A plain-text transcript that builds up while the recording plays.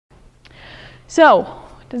So,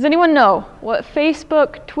 does anyone know what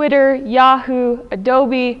Facebook, Twitter, Yahoo,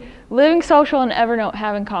 Adobe, Living Social, and Evernote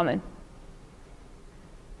have in common?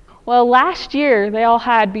 Well, last year they all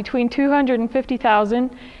had between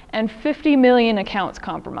 250,000 and 50 million accounts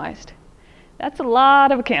compromised. That's a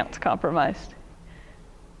lot of accounts compromised.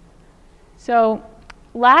 So,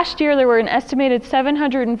 last year there were an estimated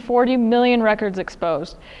 740 million records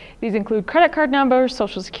exposed. These include credit card numbers,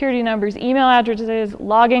 social security numbers, email addresses,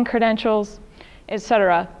 login credentials,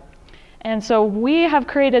 etc. And so we have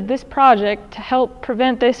created this project to help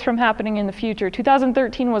prevent this from happening in the future.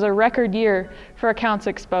 2013 was a record year for accounts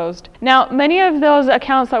exposed. Now, many of those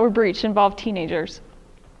accounts that were breached involved teenagers.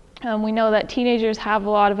 We know that teenagers have a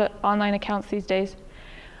lot of online accounts these days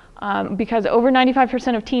because over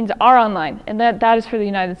 95% of teens are online, and that is for the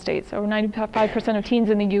United States. Over 95% of teens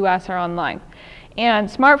in the US are online. And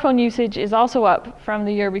smartphone usage is also up from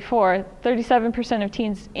the year before. 37% of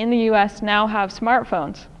teens in the US now have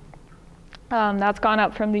smartphones. That's gone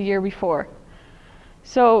up from the year before.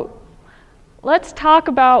 So let's talk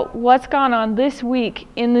about what's gone on this week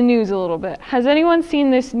in the news a little bit. Has anyone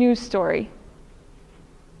seen this news story?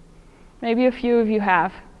 Maybe a few of you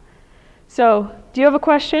have. So do you have a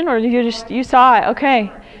question, or you saw it?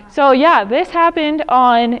 Okay. So yeah, this happened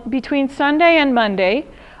on between Sunday and Monday.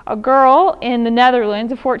 A girl in the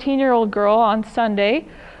Netherlands, a 14-year-old girl on Sunday,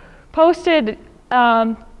 posted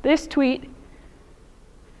this tweet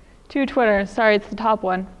to Twitter. Sorry, it's the top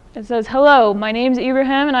one. It says, "Hello, my name's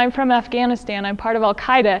Ibrahim and I'm from Afghanistan. I'm part of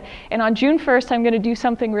Al-Qaeda, and on June 1st I'm going to do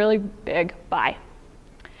something really big. Bye."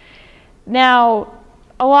 Now,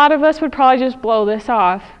 a lot of us would probably just blow this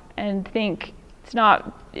off and think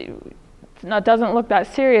doesn't look that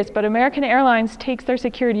serious, but American Airlines takes their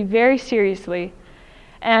security very seriously.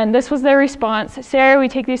 And this was their response: "Sarah, we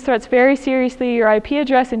take these threats very seriously. Your IP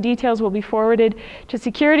address and details will be forwarded to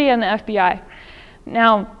security and the FBI."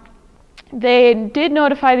 Now, they did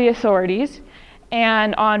notify the authorities,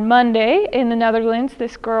 and on Monday in the Netherlands,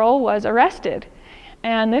 this girl was arrested.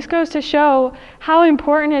 And this goes to show how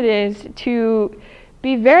important it is to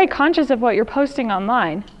be very conscious of what you're posting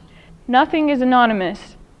online. Nothing is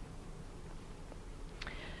anonymous.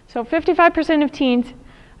 So 55% of teens,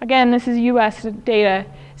 again, this is US data,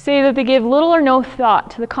 say that they give little or no thought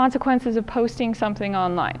to the consequences of posting something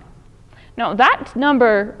online. Now, that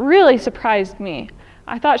number really surprised me.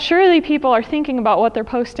 I thought surely people are thinking about what they're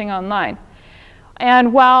posting online.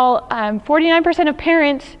 And while 49% of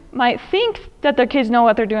parents might think that their kids know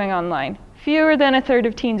what they're doing online, fewer than a third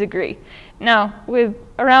of teens agree. Now, with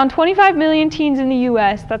around 25 million teens in the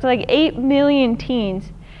US, that's like 8 million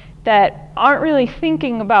teens that aren't really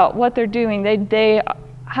thinking about what they're doing. They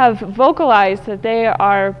have vocalized that they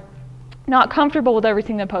are not comfortable with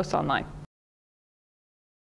everything they post online.